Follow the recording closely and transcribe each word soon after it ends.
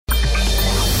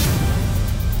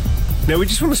Now, we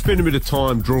just want to spend a bit of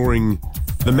time drawing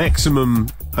the maximum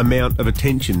amount of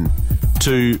attention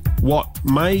to what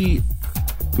may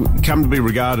come to be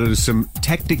regarded as some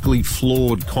tactically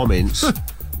flawed comments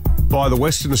by the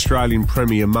Western Australian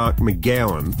Premier Mark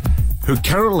McGowan, who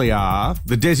currently are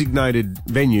the designated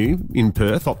venue in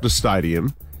Perth, Optus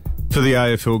Stadium, for the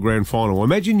AFL Grand Final.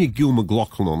 Imagine you're Gil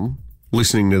McLachlan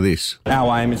listening to this.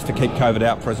 Our aim is to keep COVID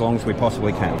out for as long as we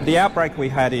possibly can. The outbreak we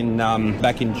had in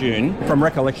back in June, from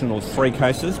recollection, was 3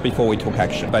 cases before we took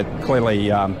action. But clearly,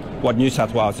 what New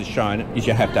South Wales has shown is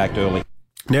you have to act early.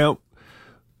 Now,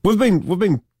 we've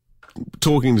been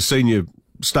talking to senior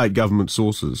state government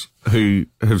sources who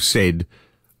have said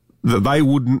that they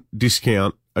wouldn't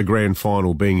discount a grand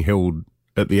final being held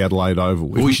at the Adelaide Oval.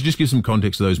 Well, we should just give some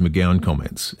context to those McGowan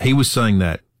comments. He was saying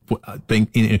that in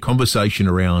a conversation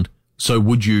around, so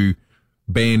would you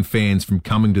ban fans from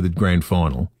coming to the grand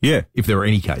final? Yeah. If there are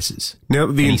any cases. Now,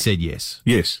 and he said yes.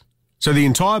 Yes. So the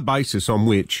entire basis on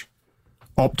which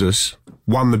Optus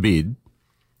won the bid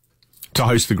to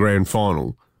host the grand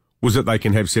final was that they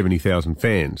can have 70,000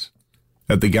 fans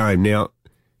at the game. Now,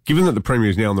 given that the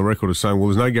Premier is now on the record of saying, well,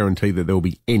 there's no guarantee that there will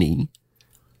be any,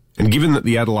 and given that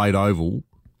the Adelaide Oval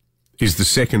is the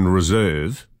second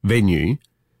reserve venue,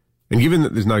 and given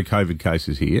that there's no COVID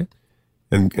cases here,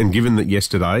 and given that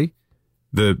yesterday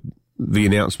the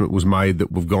announcement was made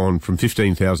that we've gone from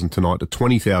 15,000 tonight to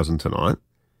 20,000 tonight,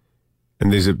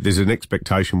 and there's an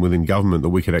expectation within government that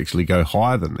we could actually go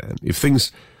higher than that. If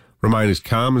things remain as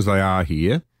calm as they are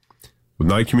here, with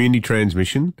no community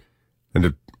transmission and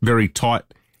a very tight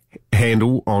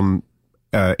handle on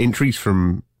entries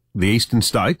from the eastern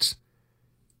states,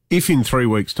 if in 3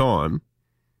 weeks' time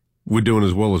we're doing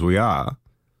as well as we are,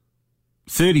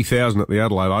 30,000 at the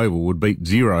Adelaide Oval would beat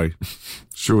 0.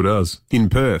 Sure does. In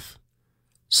Perth.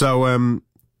 So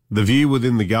the view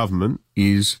within the government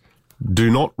is do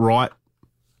not write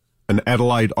an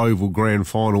Adelaide Oval grand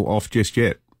final off just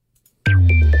yet.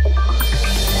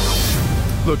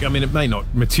 Look, I mean, it may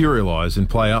not materialise and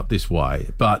play out this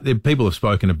way, but people have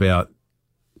spoken about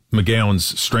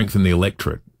McGowan's strength in the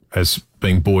electorate as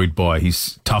being buoyed by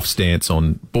his tough stance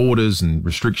on borders and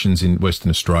restrictions in Western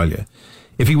Australia.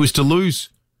 If he was to lose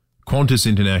Qantas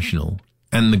International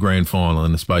and the grand final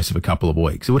in the space of a couple of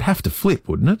weeks, it would have to flip,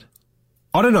 wouldn't it?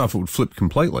 I don't know if it would flip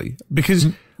completely because...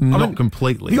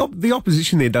 completely. The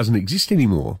opposition there doesn't exist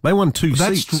anymore. They won 2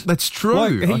 seats. That's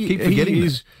true. I keep forgetting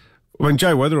this. When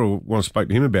Joe Weatherall, when I spoke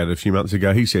to him about it a few months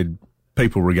ago, he said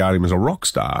people regard him as a rock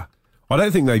star. I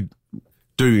don't think they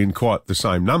do in quite the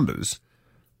same numbers.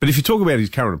 But if you talk about his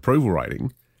current approval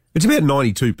rating, it's about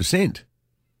 92%.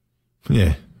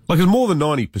 Yeah. Like, it's more than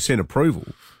 90% approval.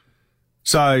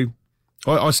 So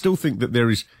I still think that there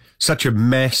is such a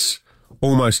mass,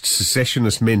 almost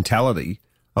secessionist mentality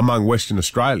among Western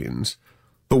Australians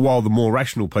that while the more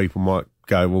rational people might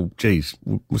go, well, geez,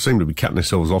 we seem to be cutting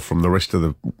ourselves off from the rest of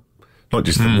the, not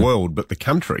just the world, but the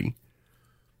country.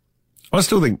 I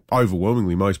still think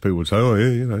overwhelmingly most people would say, oh, yeah,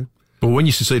 you know. But when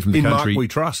you secede from the country, Mark we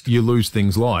trust. You lose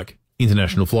things like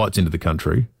international flights into the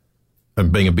country and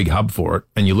being a big hub for it,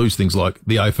 and you lose things like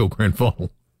the AFL Grand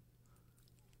Final.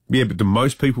 Yeah, but do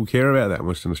most people care about that in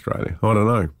Western Australia? I don't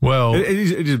know. Well, it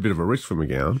is a bit of a risk for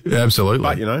McGowan. Absolutely.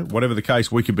 But, you know, whatever the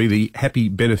case, we could be the happy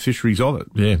beneficiaries of it.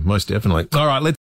 Yeah, most definitely. All right, let's